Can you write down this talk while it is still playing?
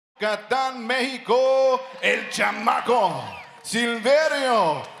Yucatán, México, el chamaco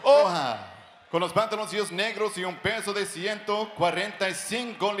Silverio Ortiz, con los pantaloncillos negros y un peso de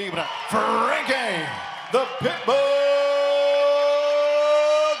 145 libras. Frankie, the Pitbull.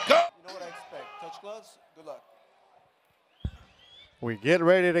 Go! You know what I expect. Touch gloves, good luck. We get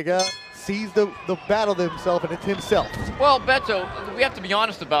ready to go. Sees the battle himself, and it's himself. Well, Beto, we have to be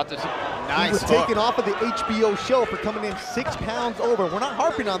honest about this. He was taken off of the HBO show for coming in 6 pounds over. We're not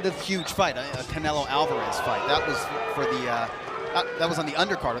harping on this. Huge fight, a Canelo Alvarez fight. That was for the that was on the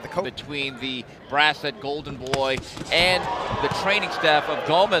undercard of the coach. Between the brass at Golden Boy and the training staff of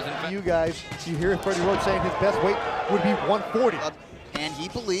Gomez. You guys, you hear Freddie Roach saying his best weight would be 140. And he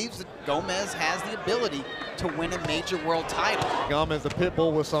believes that Gomez has the ability to win a major world title. Gomez, the pit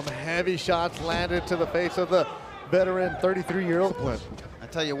bull, with some heavy shots landed to the face of the veteran 33-year-old. I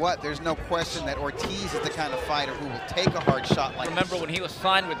tell you what, there's no question that Ortiz is the kind of fighter who will take a hard shot like that. Remember when he was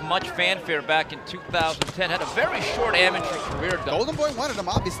signed with much fanfare back in 2010, had a very short amateur career. Golden Boy wanted him,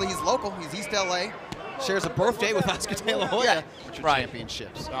 obviously. He's local, he's East LA. Shares a birthday with Oscar De La Hoya, right.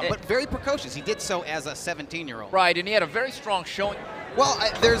 Championships. But very precocious. He did so as a 17-year-old. Right, and he had a very strong showing. Well,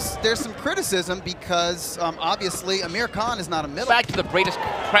 there's some criticism because obviously Amir Khan is not a middle. Back to the Bradis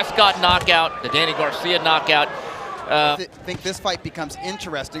Prescott knockout, the Danny Garcia knockout. I think this fight becomes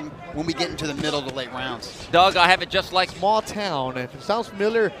interesting when we get into the middle to late rounds. Doug, I have it just like small town. If it sounds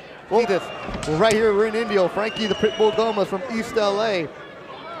familiar, well, well, right here we're in Indio. Frankie the Pitbull Gomez from East LA.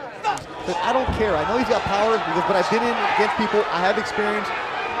 But I don't care. I know he's got power, but I've been in against people. I have experience.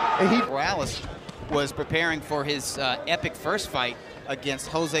 And Morales was preparing for his epic first fight against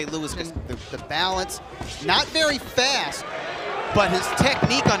Jose Luis. The balance, not very fast, but his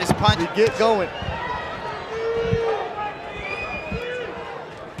technique on his punch. You get going.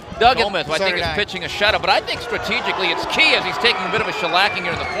 Doug Gomez, I think, is pitching a shutout, but I think strategically it's key as he's taking a bit of a shellacking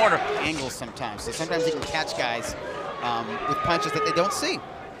here in the corner. Angles sometimes, so sometimes he can catch guys with punches that they don't see.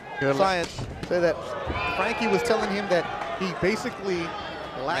 Good science say that Frankie was telling him that he basically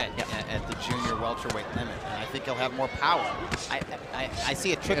lacked at the junior welterweight limit, and I think he'll have more power. I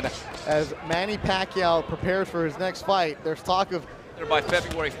see a trick. As Manny Pacquiao prepares for his next fight, there's talk of by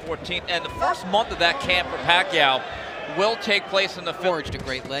February 14th, and the first month of that camp for Pacquiao will take place in the forged a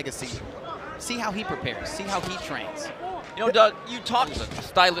great legacy. See how he prepares. See how he trains. You know, Doug, you talked about a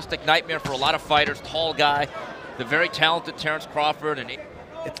stylistic nightmare for a lot of fighters. Tall guy, the very talented Terrence Crawford, and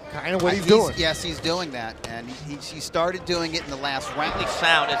it's kind of what he's doing. Yes, he's doing that, and he started doing it in the last round.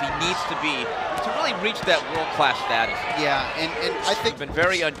 Sound as he needs to be to really reach that world-class status. Yeah, and I think he's been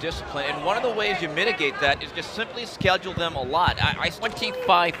very undisciplined, and one of the ways you mitigate that is just simply schedule them a lot. I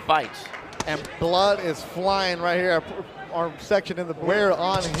 25 fights. And blood is flying right here. Our section in the wear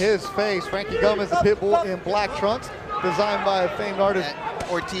on his face. Frankie Gomez, the Pitbull in black trunks, designed by a famed artist.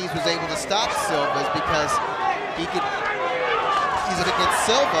 Ortiz was able to stop Silva's because he's against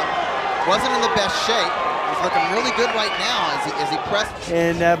Silva, wasn't in the best shape. He's looking really good right now as he pressed.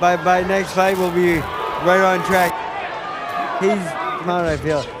 And by next fight, we'll be right on track. Come on, I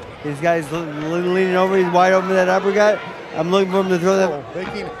feel. This guy's leaning over, he's wide open with that uppercut. I'm looking for him to throw that.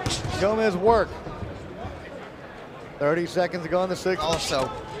 Making Gomez work. 30 seconds to go in the sixth.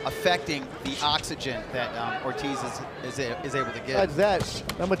 Also affecting the oxygen that Ortiz is able to get. Besides that,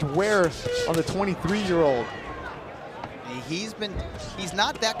 not much wear on the 23-year-old. He's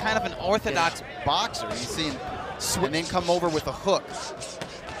not that kind of an orthodox boxer. You see him and then come over with a hook.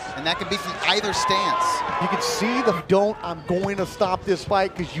 And that can be from either stance. You can see I'm going to stop this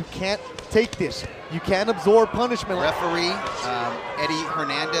fight because you can't take this. You can't absorb punishment. Referee Eddie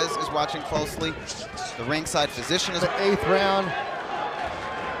Hernandez is watching closely. The ringside physician is. The 8th round.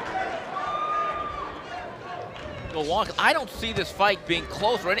 Go long. I don't see this fight being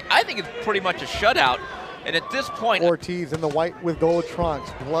close. I think it's pretty much a shutout. And at this point, Ortiz in the white with gold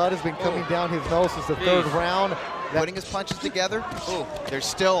trunks. Blood has been coming down his nose since the 3rd round. Putting his punches together. There's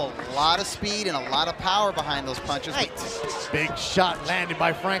still a lot of speed and a lot of power behind those punches. Big shot landed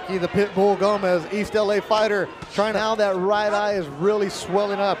by Frankie the Pitbull Gomez, East LA fighter. Now that right eye is really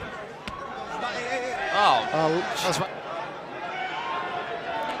swelling up.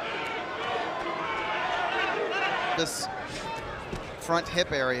 This front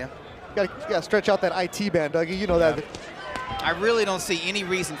hip area. You gotta stretch out that IT band, Dougie. You know that. I really don't see any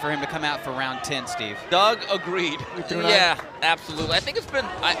reason for him to come out for round 10, Steve. Doug agreed. Yeah, absolutely. I think it's been,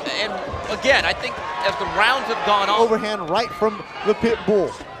 and again, I think as the rounds have gone on. Overhand right from the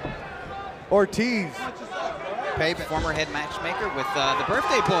Pitbull. Ortiz Payback. Former head matchmaker with the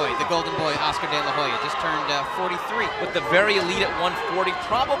birthday boy, the golden boy, Oscar De La Hoya, just turned 43. With the very elite at 140,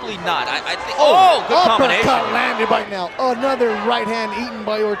 probably not. I think. Oh, good combination. Uppercut landed right now. Another right hand eaten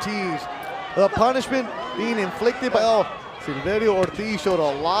by Ortiz. The punishment being inflicted by Silverio Ortiz showed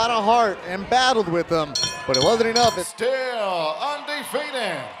a lot of heart and battled with him, but it wasn't enough. Still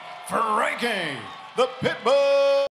undefeated, Frankie, the Pitbull.